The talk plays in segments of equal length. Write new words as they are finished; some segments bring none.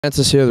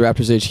Francis here, the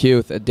Raptors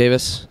HQ with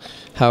Davis.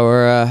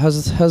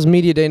 How's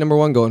media day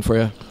 #1 going for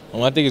you?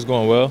 I think it's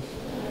going well.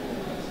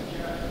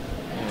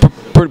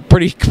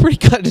 Pretty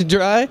cut and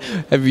dry.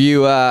 Have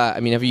you?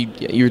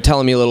 You were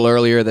telling me a little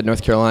earlier that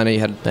North Carolina, you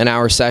had an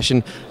hour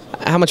session.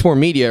 How much more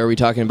media are we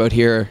talking about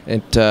here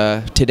at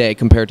today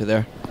compared to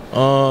there?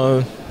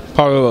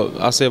 Probably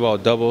I'll say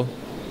about double.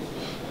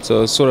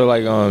 So it's sort of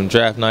like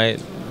draft night.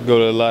 Go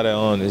to a lot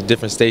of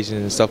different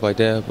stations and stuff like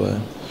that, but.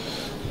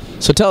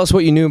 So tell us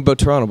what you knew about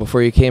Toronto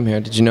before you came here.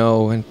 Did you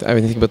know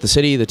anything about the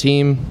city, the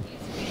team?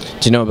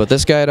 Did you know about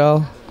this guy at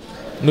all?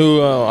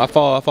 I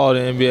followed the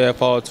NBA, I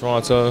followed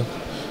Toronto.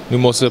 Knew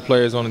most of the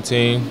players on the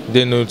team.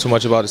 Didn't know too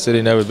much about the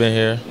city, never been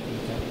here.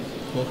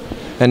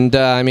 And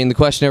the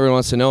question everyone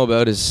wants to know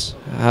about is,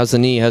 how's the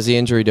knee, how's the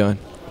injury doing?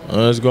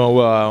 It's going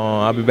well.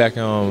 I'll be back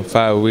in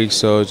 5 weeks,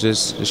 so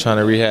just trying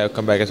to rehab,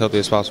 come back as healthy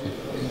as possible.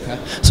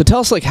 So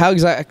tell us, how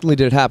exactly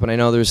did it happen? I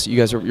know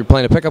you're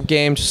playing a pickup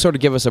game. Just sort of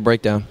give us a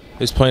breakdown.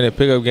 Just playing a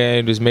pickup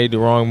game, just made the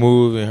wrong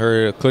move and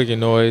heard a clicking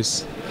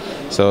noise.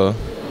 So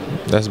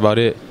that's about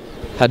it.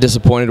 How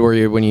disappointed were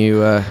you when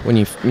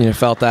you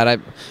felt that?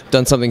 I've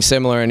done something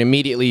similar, and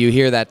immediately you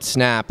hear that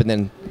snap, and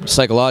then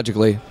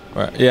psychologically.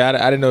 Right. Yeah,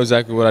 I didn't know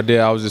exactly what I did.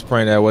 I was just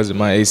praying that it wasn't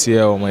my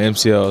ACL or my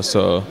MCL.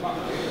 So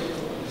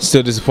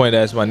still disappointed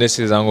that it's my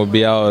meniscus. I'm gonna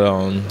be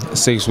out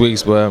 6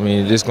 weeks, but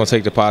just gonna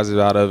take the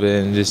positive out of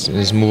it and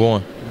just move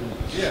on.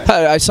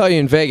 I saw you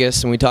in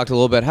Vegas, and we talked a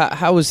little bit.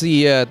 How was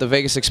the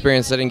Vegas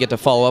experience? I didn't get to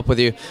follow up with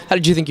you. How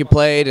did you think you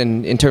played,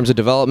 and in terms of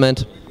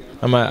development?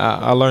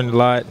 I learned a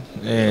lot,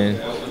 and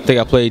I think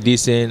I played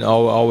decent.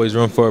 Always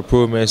room for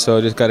improvement, so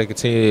just got to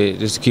continue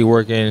to keep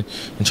working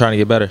and trying to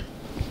get better.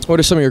 What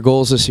are some of your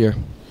goals this year?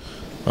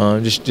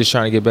 Just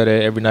trying to get better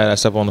every night I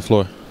step on the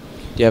floor.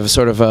 Do you have a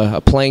sort of a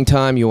playing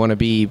time? You want to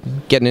be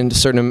getting into a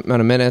certain amount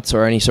of minutes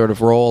or any sort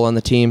of role on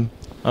the team?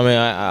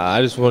 I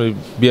just want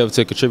to be able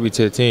to contribute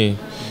to the team,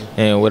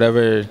 and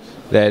whatever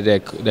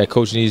that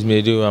coach needs me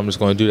to do, I'm just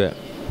going to do that.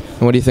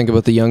 And what do you think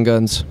about the young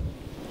guns?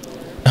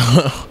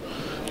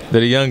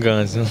 They're the young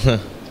guns.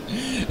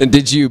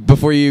 And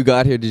before you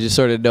got here, did you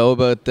sort of know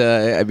about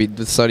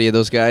the study of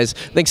those guys?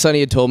 I think Sonny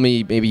had told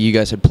me maybe you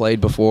guys had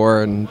played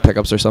before and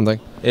pickups or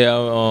something.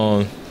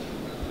 Yeah,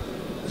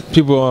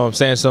 people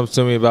saying something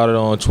to me about it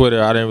on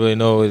Twitter. I didn't really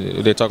know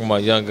they're talking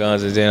about young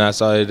guns, and then I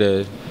saw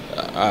it.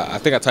 I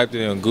think I typed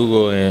it in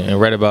Google and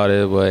read about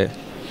it, but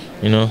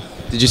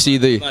Did you see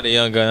the? I'm not a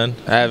young gun.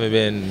 I haven't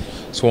been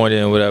sworn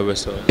in, or whatever.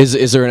 So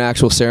is there an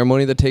actual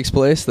ceremony that takes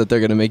place that they're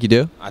gonna make you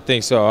do? I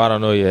think so. I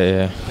don't know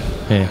yet.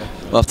 Yeah.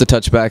 We'll have to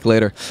touch back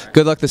later.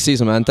 Good luck this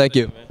season, man. Thank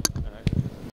you.